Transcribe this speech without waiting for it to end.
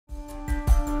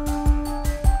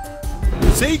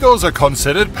Seagulls are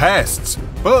considered pests,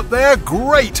 but they're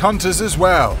great hunters as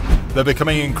well. They're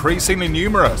becoming increasingly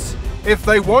numerous. If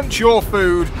they want your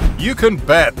food, you can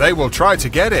bet they will try to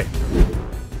get it.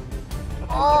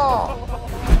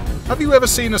 Have you ever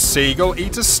seen a seagull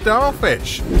eat a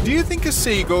starfish? Do you think a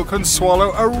seagull can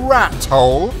swallow a rat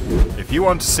whole? If you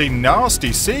want to see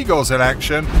nasty seagulls in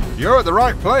action, you're at the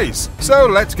right place. So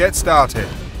let's get started.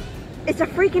 It's a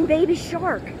freaking baby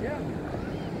shark.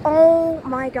 Oh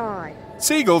my god.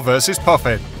 Seagull versus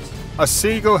puffin. A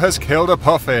seagull has killed a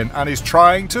puffin and is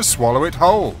trying to swallow it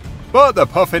whole. But the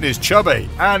puffin is chubby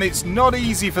and it's not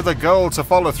easy for the gull to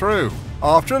follow through.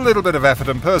 After a little bit of effort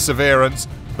and perseverance,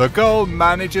 the gull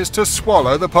manages to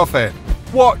swallow the puffin.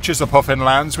 Watch as the puffin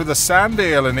lands with a sand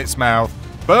eel in its mouth,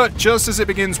 but just as it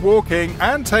begins walking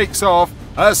and takes off,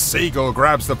 a seagull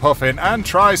grabs the puffin and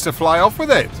tries to fly off with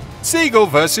it. Seagull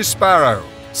versus sparrow.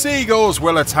 Seagulls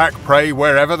will attack prey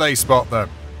wherever they spot them,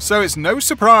 so it's no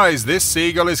surprise this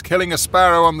seagull is killing a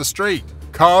sparrow on the street.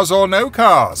 Cars or no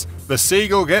cars, the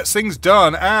seagull gets things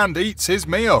done and eats his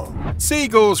meal.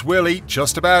 Seagulls will eat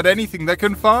just about anything they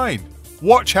can find.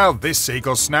 Watch how this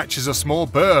seagull snatches a small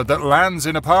bird that lands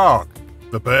in a park.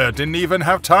 The bird didn't even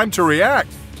have time to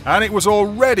react, and it was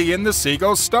already in the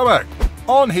seagull's stomach.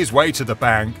 On his way to the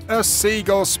bank, a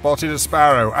seagull spotted a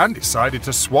sparrow and decided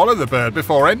to swallow the bird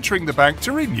before entering the bank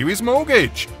to renew his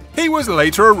mortgage. He was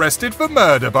later arrested for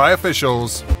murder by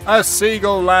officials. A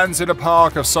seagull lands in a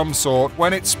park of some sort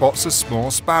when it spots a small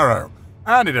sparrow,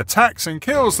 and it attacks and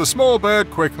kills the small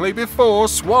bird quickly before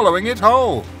swallowing it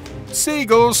whole.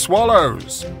 Seagull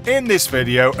swallows. In this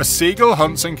video, a seagull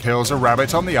hunts and kills a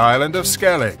rabbit on the island of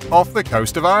Skellig, off the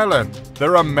coast of Ireland.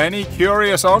 There are many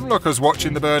curious onlookers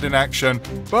watching the bird in action,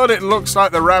 but it looks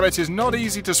like the rabbit is not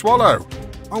easy to swallow.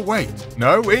 Oh wait,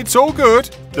 no, it's all good.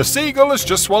 The seagull has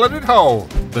just swallowed it whole.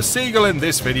 The seagull in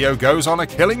this video goes on a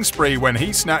killing spree when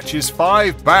he snatches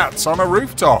 5 bats on a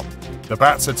rooftop. The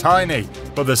bats are tiny,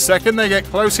 but the second they get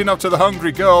close enough to the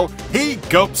hungry gull, he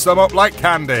gulps them up like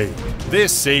candy.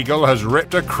 This seagull has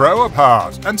ripped a crow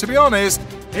apart, and to be honest,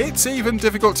 it's even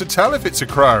difficult to tell if it's a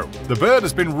crow. The bird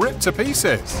has been ripped to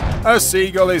pieces. A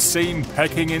seagull is seen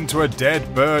pecking into a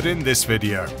dead bird in this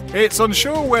video. It's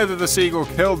unsure whether the seagull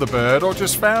killed the bird or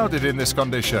just found it in this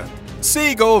condition.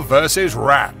 Seagull versus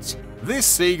rat. This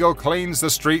seagull cleans the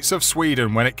streets of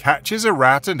Sweden when it catches a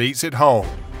rat and eats it whole.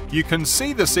 You can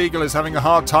see the seagull is having a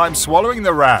hard time swallowing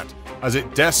the rat as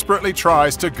it desperately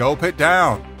tries to gulp it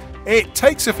down. It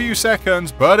takes a few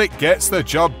seconds, but it gets the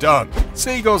job done.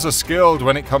 Seagulls are skilled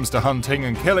when it comes to hunting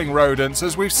and killing rodents,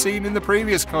 as we've seen in the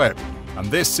previous clip, and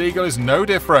this seagull is no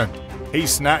different. He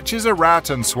snatches a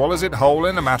rat and swallows it whole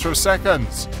in a matter of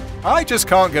seconds. I just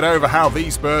can't get over how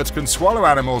these birds can swallow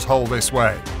animals whole this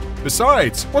way.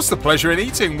 Besides, what's the pleasure in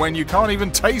eating when you can't even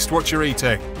taste what you're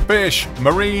eating? Fish,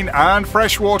 marine and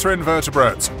freshwater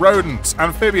invertebrates, rodents,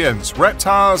 amphibians,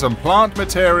 reptiles and plant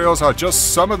materials are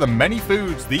just some of the many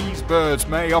foods these birds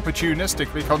may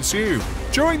opportunistically consume.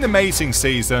 During the mating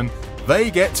season, they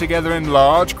get together in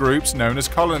large groups known as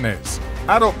colonies.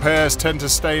 Adult pairs tend to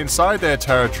stay inside their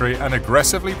territory and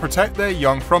aggressively protect their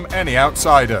young from any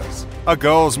outsiders. A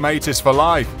gull's mate is for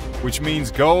life, which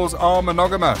means gulls are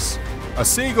monogamous. A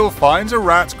seagull finds a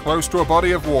rat close to a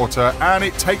body of water and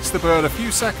it takes the bird a few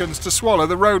seconds to swallow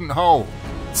the rodent whole.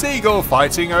 Seagull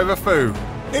fighting over food.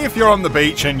 If you're on the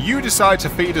beach and you decide to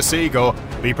feed a seagull,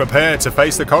 be prepared to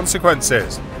face the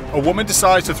consequences. A woman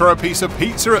decides to throw a piece of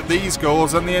pizza at these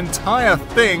gulls and the entire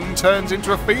thing turns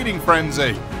into a feeding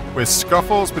frenzy, with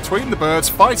scuffles between the birds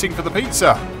fighting for the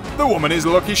pizza. The woman is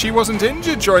lucky she wasn't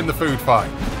injured during the food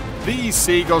fight. These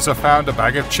seagulls have found a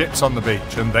bag of chips on the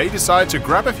beach and they decide to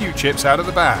grab a few chips out of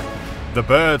the bag. The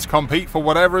birds compete for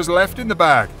whatever is left in the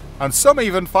bag, and some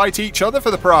even fight each other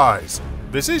for the prize.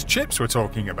 This is chips we're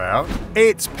talking about.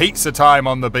 It's pizza time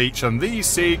on the beach and these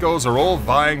seagulls are all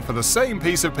vying for the same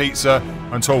piece of pizza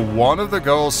until one of the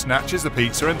gulls snatches the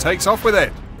pizza and takes off with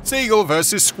it. Seagull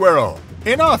versus squirrel.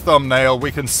 In our thumbnail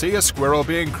we can see a squirrel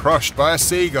being crushed by a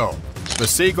seagull. The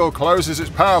seagull closes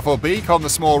its powerful beak on the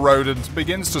small rodent and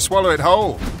begins to swallow it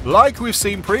whole. Like we've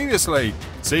seen previously,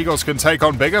 seagulls can take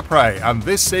on bigger prey, and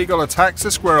this seagull attacks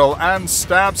the squirrel and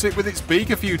stabs it with its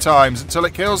beak a few times until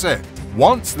it kills it.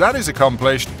 Once that is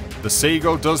accomplished, the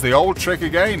seagull does the old trick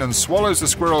again and swallows the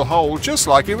squirrel whole just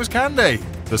like it was candy.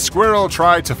 The squirrel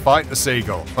tried to fight the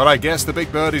seagull, but I guess the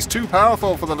big bird is too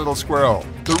powerful for the little squirrel.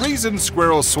 The reason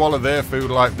squirrels swallow their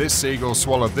food like this seagull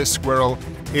swallowed this squirrel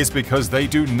is because they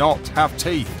do not have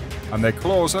teeth, and their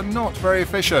claws are not very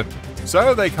efficient.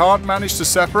 so they can't manage to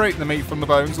separate the meat from the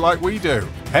bones like we do.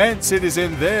 Hence, it is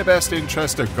in their best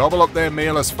interest to gobble up their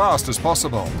meal as fast as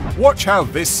possible. Watch how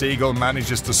this seagull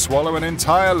manages to swallow an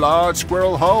entire large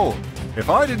squirrel whole. If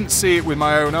I didn't see it with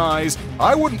my own eyes,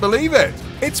 I wouldn't believe it.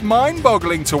 It's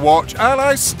mind-boggling to watch, and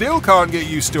I still can't get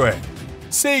used to it.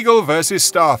 Seagull versus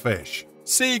starfish.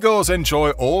 Seagulls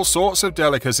enjoy all sorts of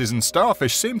delicacies, and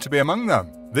starfish seem to be among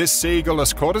them. This seagull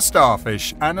has caught a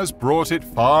starfish and has brought it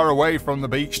far away from the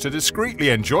beach to discreetly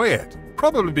enjoy it.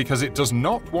 Probably because it does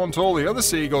not want all the other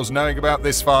seagulls knowing about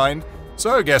this find.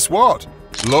 So guess what?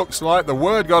 Looks like the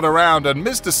word got around and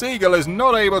Mr. Seagull is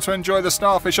not able to enjoy the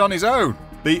starfish on his own.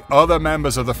 The other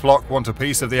members of the flock want a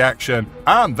piece of the action,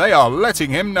 and they are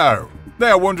letting him know. They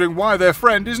are wondering why their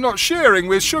friend is not sharing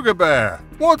with Sugar Bear.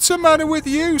 "What's the matter with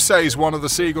you?" says one of the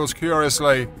seagulls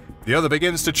curiously. The other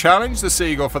begins to challenge the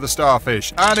seagull for the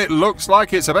starfish, and it looks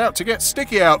like it's about to get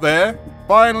sticky out there.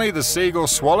 Finally, the seagull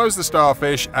swallows the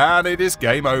starfish, and it is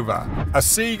game over. A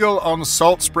seagull on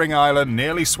Salt Spring Island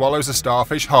nearly swallows a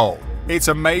starfish whole. It's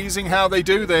amazing how they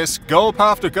do this, gulp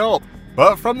after gulp.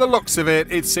 But from the looks of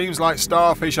it, it seems like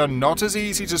starfish are not as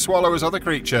easy to swallow as other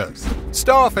creatures.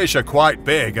 Starfish are quite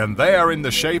big and they are in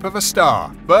the shape of a star,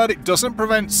 but it doesn't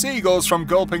prevent seagulls from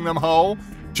gulping them whole,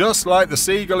 just like the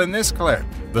seagull in this clip.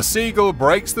 The seagull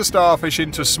breaks the starfish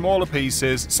into smaller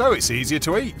pieces so it's easier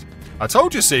to eat. I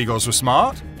told you seagulls were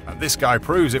smart, and this guy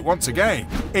proves it once again.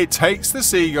 It takes the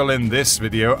seagull in this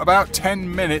video about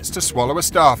 10 minutes to swallow a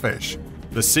starfish.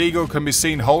 The seagull can be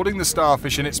seen holding the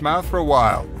starfish in its mouth for a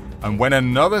while, and when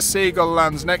another seagull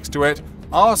lands next to it,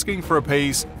 asking for a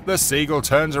piece, the seagull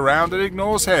turns around and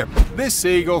ignores him. This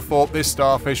seagull thought this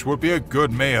starfish would be a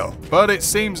good meal, but it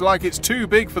seems like it's too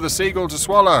big for the seagull to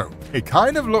swallow. It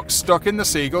kind of looks stuck in the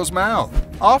seagull's mouth.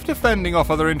 After fending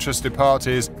off other interested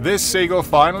parties, this seagull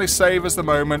finally savors the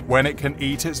moment when it can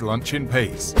eat its lunch in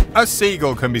peace. A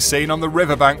seagull can be seen on the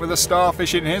riverbank with a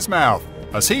starfish in his mouth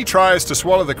as he tries to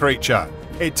swallow the creature.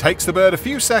 It takes the bird a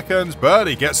few seconds, but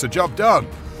he gets the job done.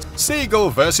 Seagull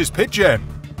versus pigeon.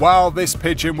 While this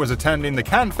pigeon was attending the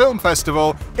Cannes Film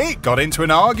Festival, it got into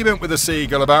an argument with a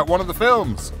seagull about one of the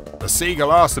films. The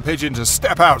seagull asked the pigeon to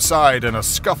step outside and a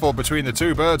scuffle between the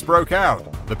two birds broke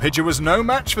out. The pigeon was no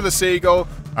match for the seagull,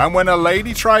 and when a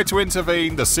lady tried to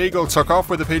intervene, the seagull took off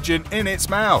with the pigeon in its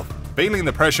mouth. Feeling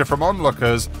the pressure from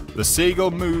onlookers, the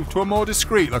seagull moved to a more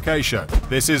discreet location.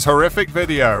 This is horrific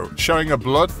video showing a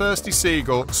bloodthirsty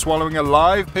seagull swallowing a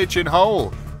live pigeon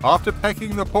whole after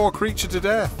pecking the poor creature to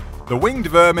death. The winged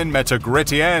vermin met a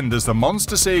gritty end as the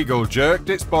monster seagull jerked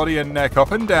its body and neck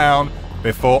up and down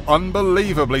before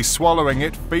unbelievably swallowing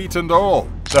it, feet and all.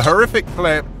 The horrific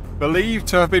clip, believed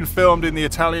to have been filmed in the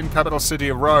Italian capital city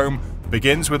of Rome,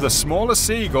 begins with a smaller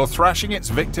seagull thrashing its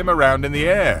victim around in the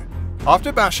air.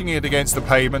 After bashing it against the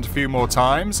pavement a few more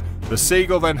times, the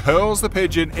seagull then hurls the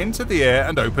pigeon into the air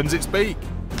and opens its beak.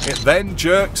 It then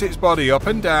jerks its body up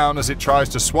and down as it tries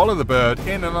to swallow the bird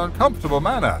in an uncomfortable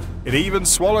manner. It even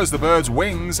swallows the bird's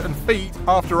wings and feet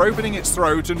after opening its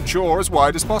throat and jaw as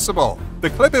wide as possible.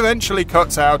 The clip eventually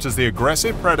cuts out as the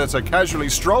aggressive predator casually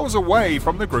strolls away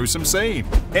from the gruesome scene.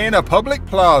 In a public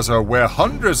plaza where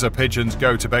hundreds of pigeons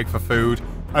go to beg for food,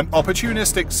 an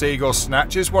opportunistic seagull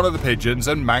snatches one of the pigeons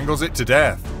and mangles it to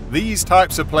death. These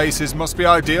types of places must be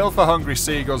ideal for hungry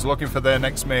seagulls looking for their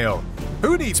next meal.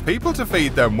 Who needs people to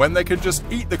feed them when they can just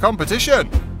eat the competition?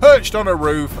 Perched on a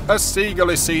roof, a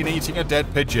seagull is seen eating a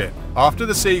dead pigeon. After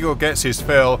the seagull gets his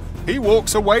fill, he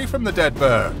walks away from the dead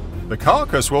bird. The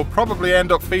carcass will probably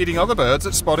end up feeding other birds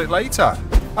that spot it later.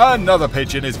 Another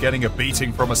pigeon is getting a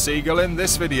beating from a seagull in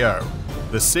this video.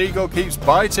 The seagull keeps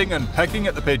biting and pecking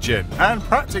at the pigeon and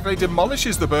practically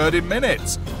demolishes the bird in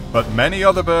minutes. But many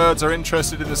other birds are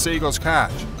interested in the seagull's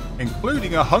catch,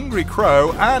 including a hungry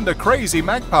crow and a crazy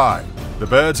magpie. The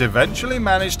birds eventually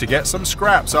manage to get some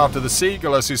scraps after the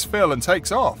seagull has his fill and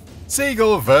takes off.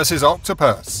 Seagull versus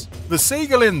octopus. The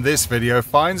seagull in this video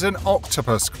finds an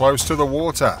octopus close to the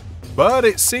water, but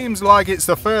it seems like it's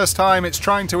the first time it's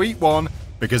trying to eat one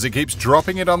because it keeps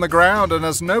dropping it on the ground and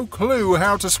has no clue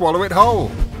how to swallow it whole.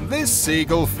 This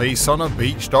seagull feasts on a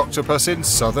beached octopus in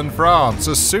southern France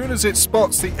as soon as it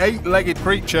spots the 8-legged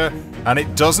creature, and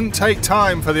it doesn't take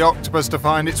time for the octopus to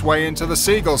find its way into the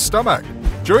seagull's stomach.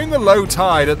 During the low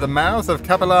tide at the mouth of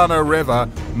Capilano River,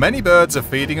 many birds are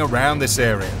feeding around this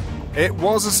area. It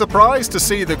was a surprise to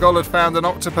see the gull had found an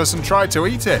octopus and tried to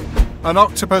eat it. An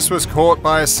octopus was caught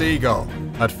by a seagull.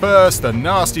 At first, the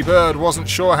nasty bird wasn't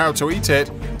sure how to eat it,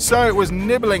 so it was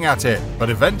nibbling at it, but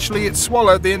eventually it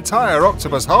swallowed the entire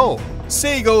octopus whole.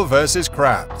 Seagull versus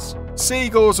crabs.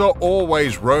 Seagulls are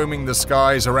always roaming the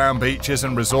skies around beaches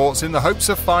and resorts in the hopes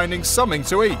of finding something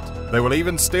to eat. They will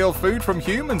even steal food from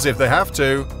humans if they have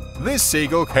to. This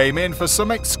seagull came in for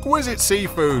some exquisite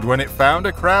seafood when it found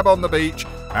a crab on the beach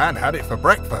and had it for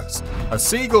breakfast. A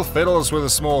seagull fiddles with a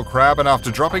small crab, and after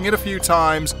dropping it a few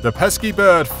times, the pesky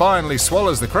bird finally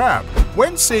swallows the crab.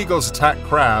 When seagulls attack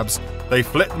crabs, they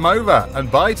flip them over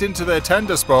and bite into their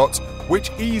tender spots,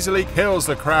 which easily kills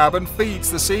the crab and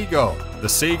feeds the seagull. The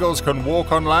seagulls can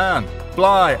walk on land,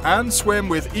 fly and swim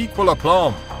with equal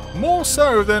aplomb, more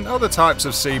so than other types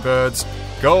of seabirds.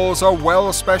 Gulls are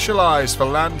well specialized for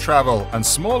land travel, and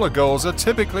smaller gulls are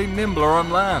typically nimbler on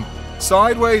land.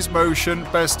 Sideways motion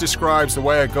best describes the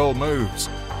way a gull moves.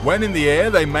 When in the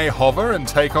air, they may hover and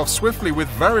take off swiftly with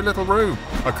very little room.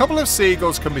 A couple of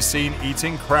seagulls can be seen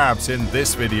eating crabs in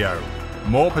this video.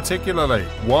 More particularly,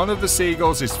 one of the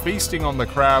seagulls is feasting on the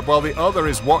crab while the other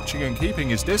is watching and keeping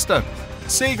his distance.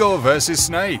 Seagull versus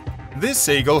snake. This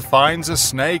seagull finds a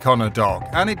snake on a dock,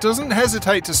 and it doesn't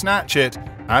hesitate to snatch it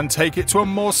and take it to a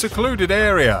more secluded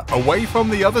area, away from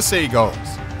the other seagulls.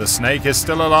 The snake is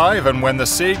still alive, and when the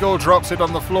seagull drops it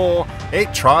on the floor,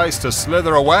 it tries to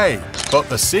slither away, but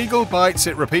the seagull bites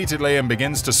it repeatedly and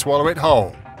begins to swallow it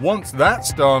whole. Once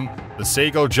that's done, the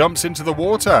seagull jumps into the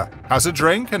water, has a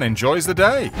drink, and enjoys the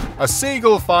day. A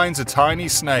seagull finds a tiny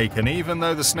snake, and even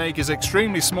though the snake is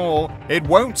extremely small, it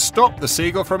won't stop the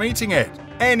seagull from eating it.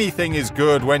 Anything is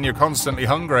good when you're constantly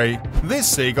hungry. This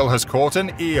seagull has caught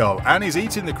an eel and is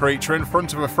eating the creature in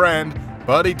front of a friend,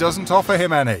 but he doesn't offer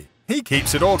him any. He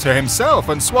keeps it all to himself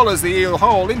and swallows the eel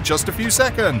whole in just a few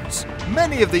seconds.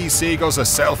 Many of these seagulls are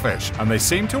selfish, and they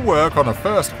seem to work on a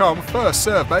first-come,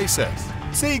 first-served basis.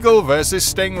 Seagull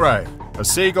versus stingray. A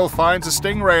seagull finds a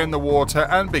stingray in the water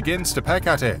and begins to peck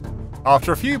at it.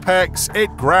 After a few pecks,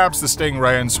 it grabs the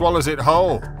stingray and swallows it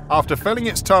whole. After filling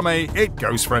its tummy, it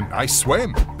goes for a nice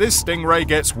swim. This stingray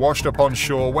gets washed up on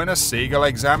shore when a seagull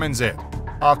examines it.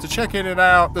 After checking it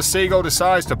out, the seagull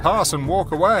decides to pass and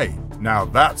walk away. Now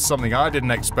that's something I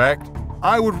didn't expect.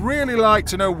 I would really like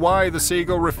to know why the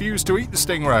seagull refused to eat the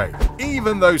stingray.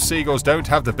 Even though seagulls don't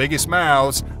have the biggest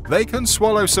mouths, they can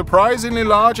swallow surprisingly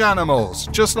large animals,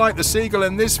 just like the seagull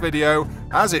in this video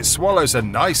as it swallows a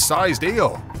nice-sized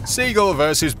eel. Seagull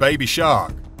versus baby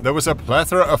shark. There was a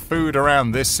plethora of food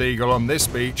around this seagull on this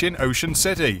beach in Ocean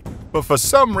City, but for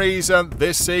some reason,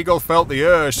 this seagull felt the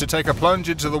urge to take a plunge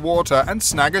into the water and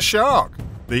snag a shark.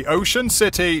 The Ocean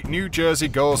City, New Jersey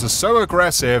gulls are so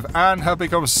aggressive and have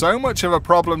become so much of a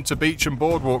problem to beach and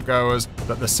boardwalk goers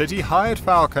that the city hired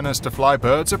falconers to fly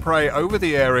birds of prey over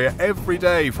the area every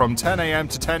day from 10 a.m.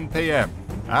 to 10 p.m.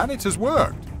 And it has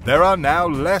worked. There are now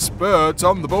less birds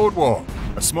on the boardwalk.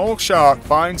 A small shark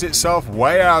finds itself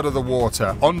way out of the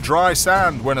water on dry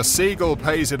sand when a seagull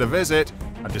pays it a visit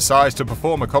and decides to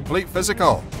perform a complete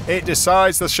physical. It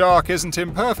decides the shark isn't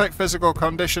in perfect physical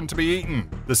condition to be eaten.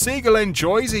 The seagull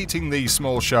enjoys eating these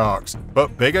small sharks,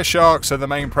 but bigger sharks are the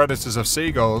main predators of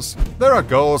seagulls. There are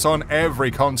gulls on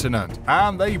every continent,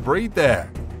 and they breed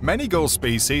there. Many gull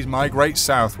species migrate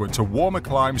southward to warmer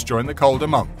climes during the colder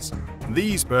months.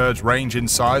 These birds range in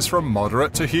size from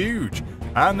moderate to huge,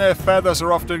 and their feathers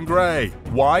are often grey,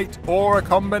 white, or a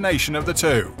combination of the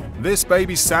two. This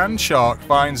baby sand shark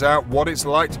finds out what it's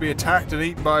like to be attacked and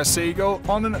eaten by a seagull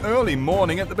on an early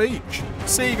morning at the beach.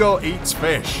 Seagull eats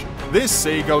fish. This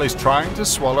seagull is trying to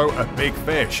swallow a big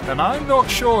fish, and I'm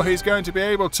not sure he's going to be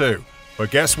able to.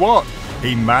 But guess what?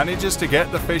 He manages to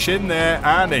get the fish in there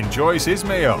and enjoys his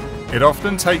meal. It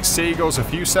often takes seagulls a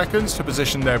few seconds to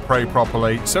position their prey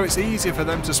properly, so it's easy for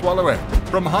them to swallow it.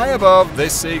 From high above,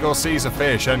 this seagull sees a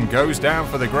fish and goes down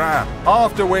for the grab,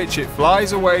 after which it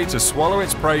flies away to swallow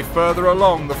its prey further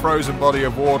along the frozen body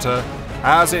of water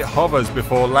as it hovers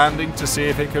before landing to see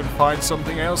if it can find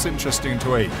something else interesting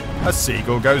to eat. A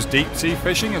seagull goes deep-sea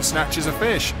fishing and snatches a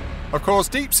fish. Of course,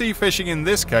 deep-sea fishing in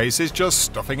this case is just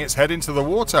stuffing its head into the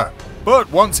water.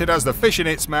 But once it has the fish in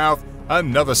its mouth,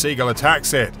 another seagull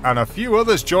attacks it, and a few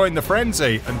others join the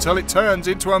frenzy until it turns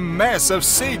into a mess of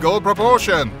seagull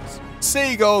proportions.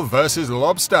 Seagull versus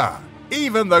lobster.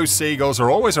 Even though seagulls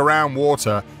are always around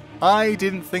water, I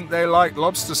didn't think they liked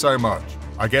lobster so much.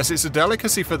 I guess it's a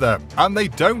delicacy for them, and they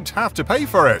don't have to pay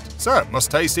for it, so it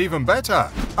must taste even better.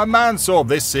 A man saw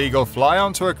this seagull fly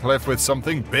onto a cliff with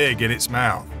something big in its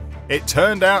mouth. It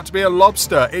turned out to be a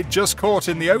lobster it just caught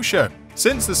in the ocean.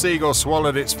 Since the seagull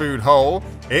swallowed its food whole,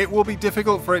 it will be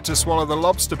difficult for it to swallow the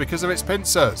lobster because of its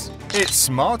pincers. It's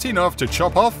smart enough to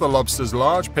chop off the lobster's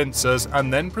large pincers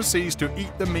and then proceeds to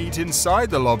eat the meat inside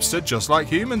the lobster just like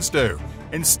humans do,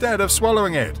 instead of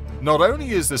swallowing it. Not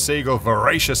only is the seagull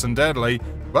voracious and deadly,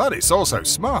 but it's also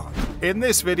smart. In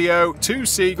this video, two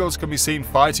seagulls can be seen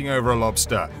fighting over a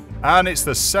lobster. And it's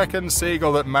the second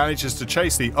seagull that manages to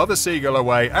chase the other seagull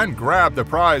away and grab the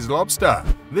prized lobster.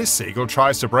 This seagull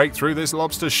tries to break through this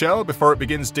lobster shell before it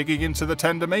begins digging into the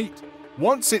tender meat.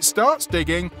 Once it starts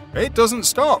digging, it doesn't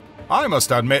stop. I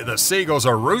must admit that seagulls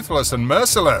are ruthless and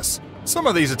merciless. Some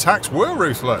of these attacks were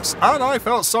ruthless, and I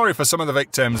felt sorry for some of the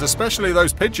victims, especially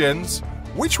those pigeons.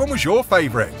 Which one was your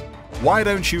favourite? Why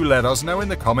don't you let us know in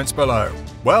the comments below?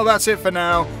 Well, that's it for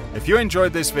now. If you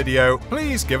enjoyed this video,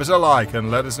 please give us a like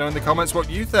and let us know in the comments what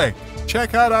you think.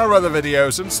 Check out our other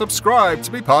videos and subscribe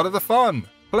to be part of the fun.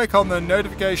 Click on the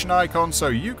notification icon so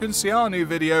you can see our new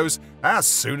videos as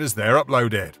soon as they're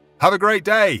uploaded. Have a great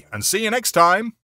day and see you next time!